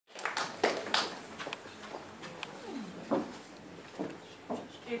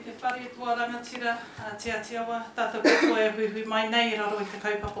E te whare tua rangatira, te atiawa, tātou katoa e hui mai nei raro i te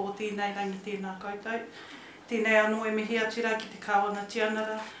kaupapa o tēnei rangi tēnā koutou. Tēnei anō e mihi atira ki te kāwana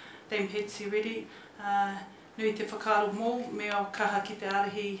tianara, Dame Hetsi Redi, nui te whakaro mō, mea o kaha ki te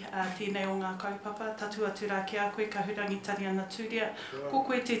arahi tēnei o ngā kaupapa, tatu atura ki a koe, ka hurangi tari ana tūria, ko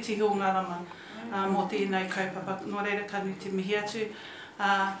koe te tihi o ngā rama mō tēnei kaupapa, nō reira ka nui te mihi atu.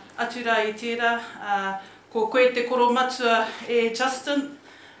 Atura i tērā, ko koe te koro matua e Justin,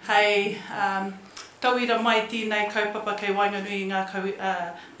 hei tauira mai tēnei kaupapa kei Wainganui i ngā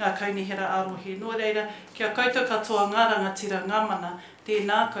kaunihera arohi. Nō reira, kia koutou katoa ngā rangatira ngā mana,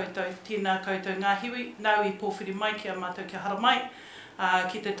 tēnā koutou ngā hiwi, nau i pōwhiri mai ki a mātou kia hara mai,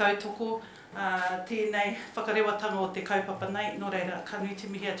 ki te tautoko, tēnei whakarewatanga o te kaupapa nei, nō reira, ka nui te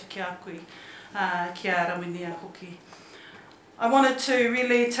mihi atu ki a koe, kia rawinia hoki. I wanted to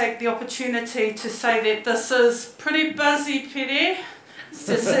really take the opportunity to say that this is pretty busy, Pere.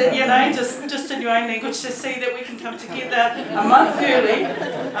 Just, you know, just in your own language, to see that we can come together a month early,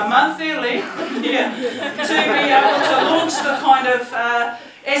 yeah, to be able to launch the kind of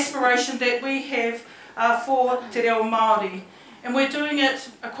aspiration that we have for Te Reo Māori. And we're doing it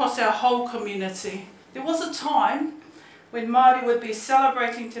across our whole community. There was a time when Māori would be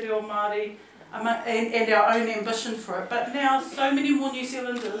celebrating Te Reo Māori and our own ambition for it, but now so many more New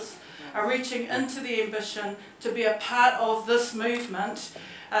Zealanders are reaching into the ambition to be a part of this movement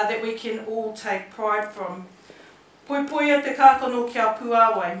that we can all take pride from. Poipoia te kākono kia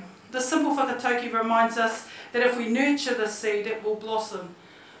puawai. This simple whakatauki reminds us that if we nurture the seed, it will blossom.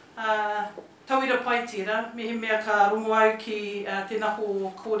 Tauira pai tērā, mehe mea ka rongo au ki te nako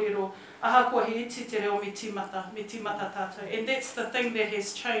o kōrero, ahakoa he iti te reo me tīmata tātou. And that's the thing that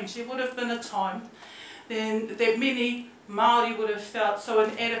has changed. There would have been a time then that many Māori would have felt so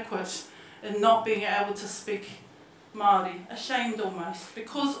inadequate in not being able to speak Māori, ashamed almost.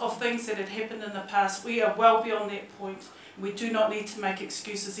 Because of things that had happened in the past, we are well beyond that point. We do not need to make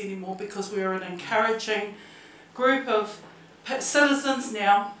excuses anymore because we are an encouraging group of citizens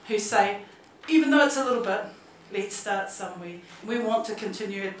now who say, even though it's a little bit, let's start somewhere. We want to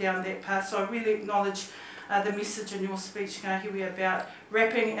continue it down that path. So I really acknowledge the message in your speech, Ngahiwi, about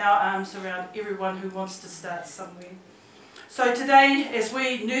wrapping our arms around everyone who wants to start somewhere. So today, as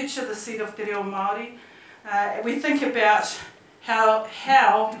we nurture the seed of Te Reo Māori, we think about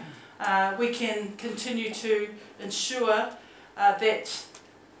how we can continue to ensure that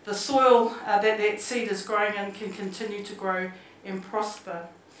the soil that seed is growing in can continue to grow and prosper.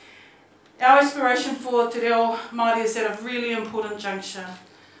 Our aspiration for Te Reo Māori is at a really important juncture.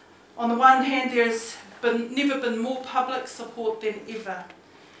 On the one hand, there's never been more public support than ever.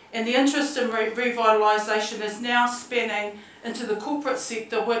 And the interest in revitalisation is now spanning into the corporate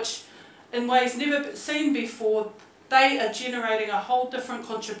sector, which in ways never seen before, they are generating a whole different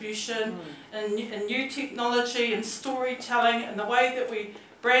contribution in new technology and storytelling and the way that we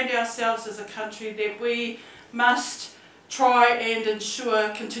brand ourselves as a country that we must try and ensure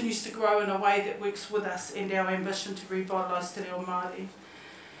continues to grow in a way that works with us and our ambition to revitalise Te Reo Māori.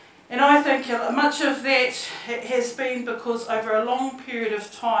 And I think much of that has been because over a long period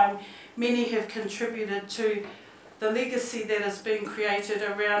of time, many have contributed to the legacy that has been created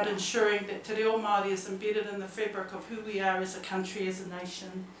around ensuring that Te Reo Māori is embedded in the fabric of who we are as a country, as a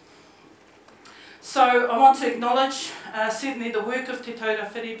nation. So I want to acknowledge certainly the work of Te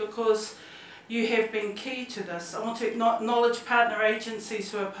Taurawhiri because you have been key to this. I want to acknowledge partner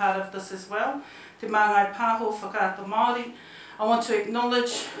agencies who are part of this as well. Te Māngai Pāho Whakaato Māori. I want to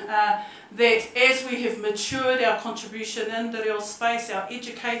acknowledge that as we have matured our contribution in the reo space, our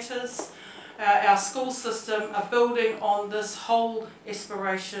educators, our school system are building on this whole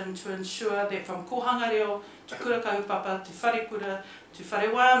aspiration to ensure that from kohanga reo, to kura kaupapa, to wharekura, to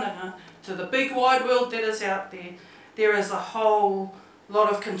whare wānanga, to the big wide world that is out there, there is a whole lot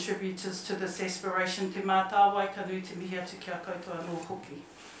of contributors to this aspiration. Te mātāwai ka nui te mihi atu kia koutou anō hoki.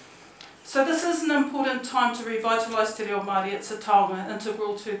 So this is an important time to revitalise Te Reo Māori. It's a taonga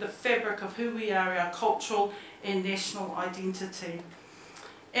integral to the fabric of who we are, our cultural and national identity.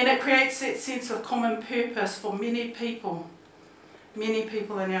 And it creates that sense of common purpose for many people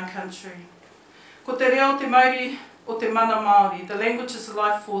in our country. Ko te reo te mauri o te mana Māori. The language is the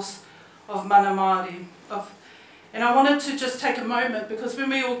life force of mana Māori. And I wanted to just take a moment because when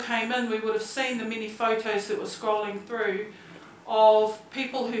we all came in, we would have seen the many photos that were scrolling through of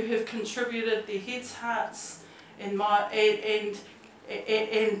people who have contributed their heads, hearts and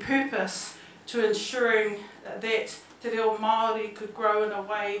purpose to ensuring that Te Reo Māori could grow in a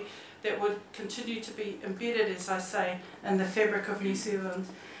way that would continue to be embedded, as I say, in the fabric of New Zealand.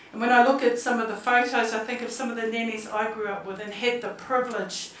 And when I look at some of the photos, I think of some of the nannies I grew up with and had the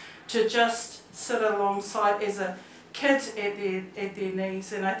privilege to just sit alongside as a kid at their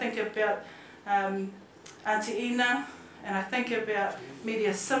knees. And I think about Auntie Ina, and I think about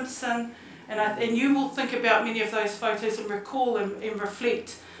Media Simpson, and you will think about many of those photos and recall and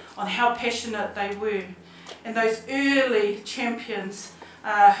reflect on how passionate they were. And those early champions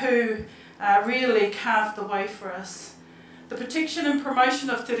who really carved the way for us. The protection and promotion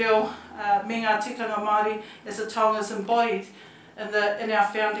of te reo me ngā tikanga Māori as a taonga is embodied in our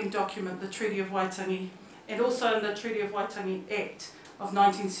founding document, the Treaty of Waitangi, and also in the Treaty of Waitangi Act of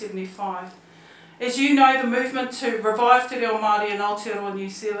 1975. As you know, the movement to revive te reo Māori in Aotearoa, New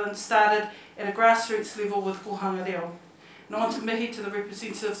Zealand started at a grassroots level with Kohanga Reo. And I want to mihi to the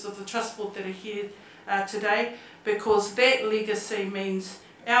representatives of the Trust Board that are here today, because that legacy means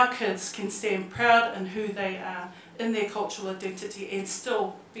our kids can stand proud in who they are, in their cultural identity, and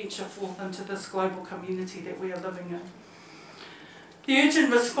still venture forth into this global community that we are living in. The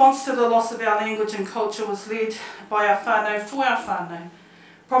urgent response to the loss of our language and culture was led by our whānau for our whānau.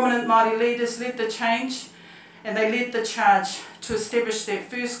 Prominent Māori leaders led the change, and they led the charge to establish that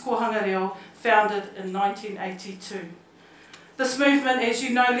first Kohanga Reo founded in 1982. This movement, as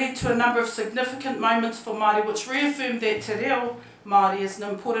you know, led to a number of significant moments for Māori, which reaffirmed that te reo Māori is an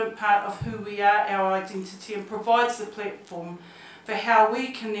important part of who we are, our identity, and provides the platform for how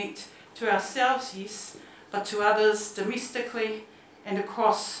we connect to ourselves, yes, but to others domestically and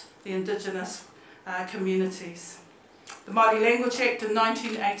across the Indigenous communities. The Māori Language Act in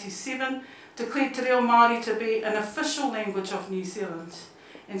 1987 declared te reo Māori to be an official language of New Zealand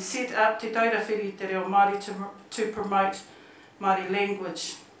and set up Te Taurawhiri Te Reo Māori to promote Māori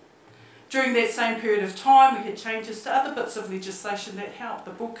language. During that same period of time, we had changes to other bits of legislation that helped,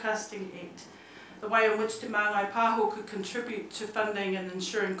 the Broadcasting Act, the way in which Te Māngai Pāho could contribute to funding and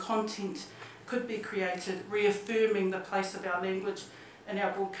ensuring content could be created, reaffirming the place of our language in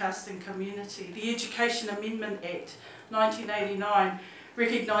our broadcasting community. The Education Amendment Act, 1989,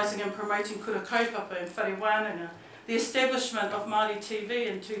 recognising and promoting kura kaupapa and whare wānanga. The establishment of Māori TV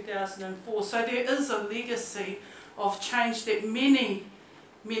in 2004. So there is a legacy of change that many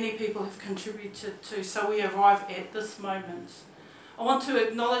people have contributed to, so we arrive at this moment. I want to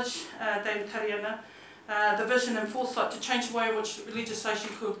acknowledge David Tariana, the vision and foresight to change the way in which legislation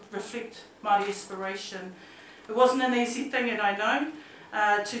could reflect Māori aspiration. It wasn't an easy thing, and I know,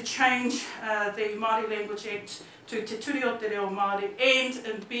 to change the Māori Language Act to Te Ture o Te Reo Māori and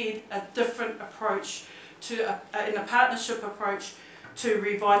embed a different approach in a partnership approach to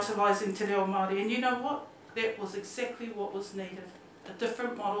revitalising Te Reo Māori. And you know what? That was exactly what was needed. A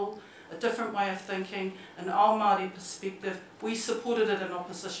different model, a different way of thinking, an all Māori perspective. We supported it in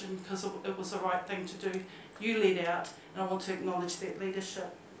opposition because it was the right thing to do. You led out, and I want to acknowledge that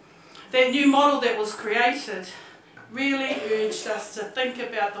leadership. That new model that was created really urged us to think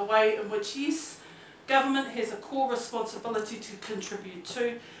about the way in which, yes, government has a core responsibility to contribute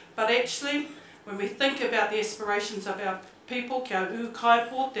to, but actually, when we think about the aspirations of our people, kia ū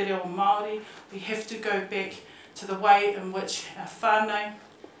kaipo, te reo Māori, we have to go back to the way in which our whānau,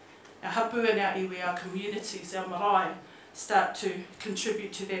 our hapu and our iwi, our communities, our marae, start to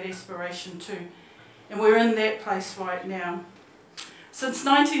contribute to that aspiration too. And we're in that place right now. Since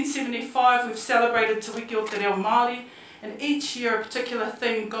 1975, we've celebrated Te Wiki o Te Reo Māori, and each year a particular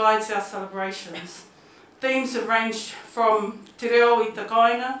theme guides our celebrations. Themes have ranged from Te Reo i Te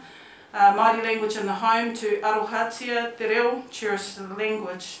Kāinga, Māori language in the home, to Arohatia Te Reo, cherish the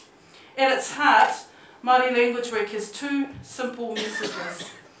language. At its heart, Māori Language Week has two simple messages.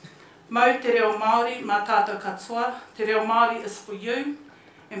 Mau te reo Māori, mā tātou katoa. Te reo Māori is for you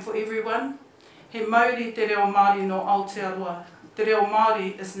and for everyone. He mauri te reo Māori no Aotearoa. Te reo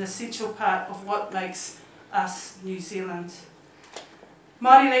Māori is an essential part of what makes us New Zealand.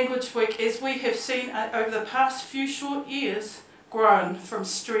 Māori Language Week, as we have seen over the past few short years, grown from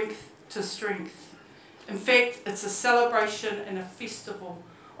strength to strength. In fact, it's a celebration and a festival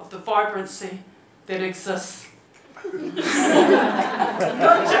of the vibrancy that exists. Gotcha!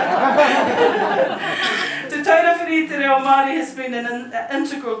 Te Taurawhiri Te Reo Māori has been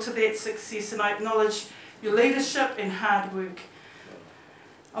integral to that success, and I acknowledge your leadership and hard work.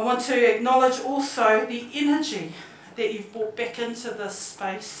 I want to acknowledge also the energy that you've brought back into this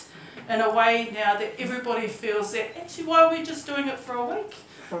space in a way now that everybody feels that actually, why are we just doing it for a week?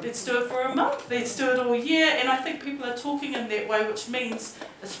 Let's do it for a month, let's do it all year, and I think people are talking in that way, which means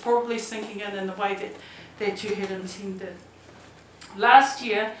it's probably sinking in the way that you had intended. Last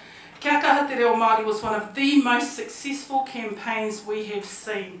year, Kia Kaha Te Reo Māori was one of the most successful campaigns we have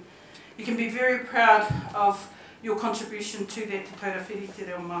seen. You can be very proud of your contribution to that Te Taurawhiri Te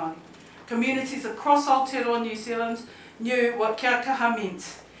Reo Māori. Communities across Aotearoa New Zealand knew what kia kaha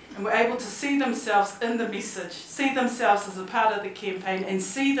meant and were able to see themselves in the message, see themselves as a part of the campaign and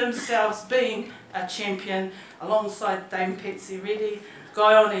see themselves being a champion alongside Dame Patsy Reddy,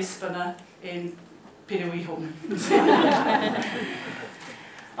 Guy on Espina and Pere Wiho.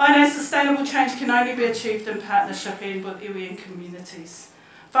 I know sustainable change can only be achieved in partnership and with iwi and communities.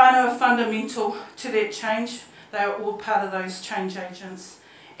 Whānau are fundamental to that change. They are all part of those change agents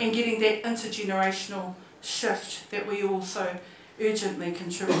and getting that intergenerational shift that we also urgently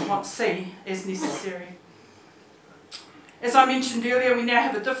see as necessary. As I mentioned earlier, we now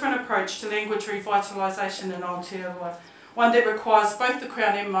have a different approach to language revitalisation in Aotearoa, one that requires both the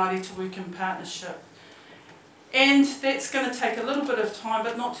Crown and Māori to work in partnership. And that's going to take a little bit of time,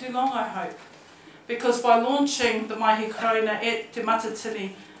 but not too long, I hope. Because by launching the Mahi Korona at Te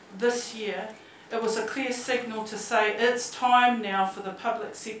Matatini this year, it was a clear signal to say it's time now for the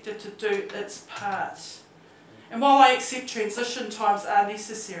public sector to do its part. And while I accept transition times are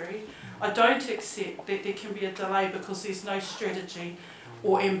necessary, I don't accept that there can be a delay because there's no strategy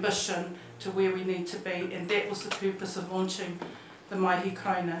or ambition to where we need to be, and that was the purpose of launching the Mahi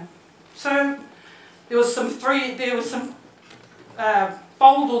Korona. So there was some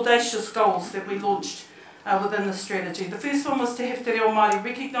bold, audacious goals that we launched within the strategy. The first one was to have Te Reo Māori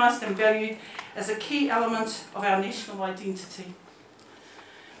recognised and valued as a key element of our national identity.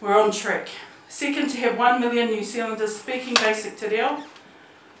 We're on track. Second, to have 1 million New Zealanders speaking basic Te Reo.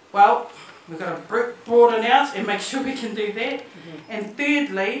 Well, we've got to broaden out and make sure we can do that. And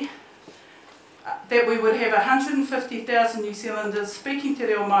thirdly, that we would have 150,000 New Zealanders speaking Te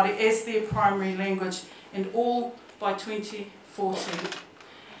Reo Māori as their primary language, and all by 2014.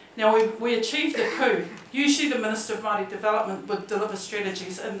 Now we achieved a coup. Usually the Minister of Māori Development would deliver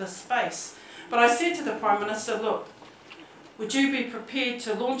strategies in this space. But I said to the Prime Minister, look, would you be prepared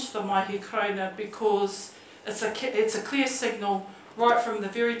to launch the Mahi Korona, because it's a clear signal right from the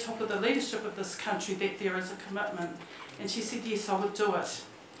very top of the leadership of this country that there is a commitment. And she said, yes, I would do it.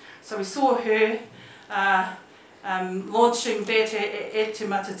 So we saw her launching that at Te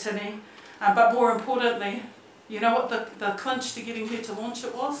Matatini, but more importantly, you know what the clinch to getting her to launch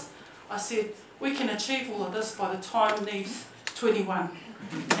it was? I said, we can achieve all of this by the time Neve's 21.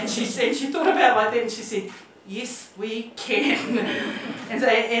 And she thought about it like that, and she said, yes, we can.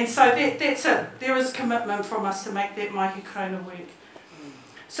 and so that's it. There is commitment from us to make that Mahi Korona work.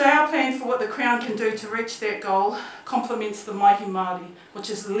 So our plan for what the Crown can do to reach that goal complements the Mahi Māori, which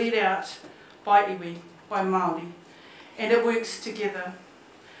is led out by iwi, by Māori, and it works together.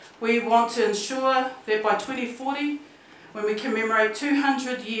 We want to ensure that by 2040, when we commemorate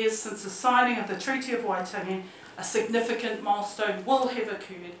 200 years since the signing of the Treaty of Waitangi, a significant milestone will have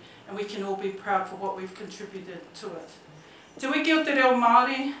occurred, and we can all be proud for what we've contributed to it. Te Wiki o Te Reo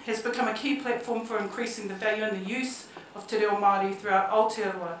Māori has become a key platform for increasing the value and the use of Te Reo Māori throughout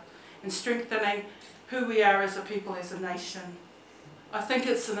Aotearoa and strengthening who we are as a people, as a nation. I think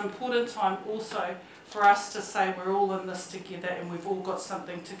it's an important time also for us to say we're all in this together and we've all got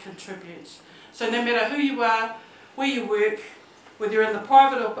something to contribute. So no matter who you are, where you work, whether you're in the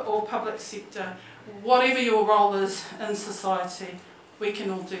private or public sector, whatever your role is in society, we can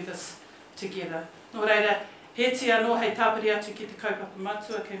all do this together. Nō reira, he te anō hei tāpiri atu ki te kaupapa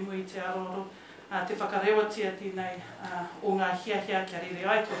matua, kei mui te aroro, te whakarewatia tēnei o ngā hiahia kia rere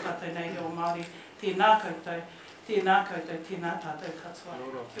ai tō tātou nei Reo Māori, tēnā koutou, tēnā tātou katoa.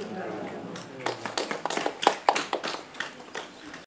 Kia ora.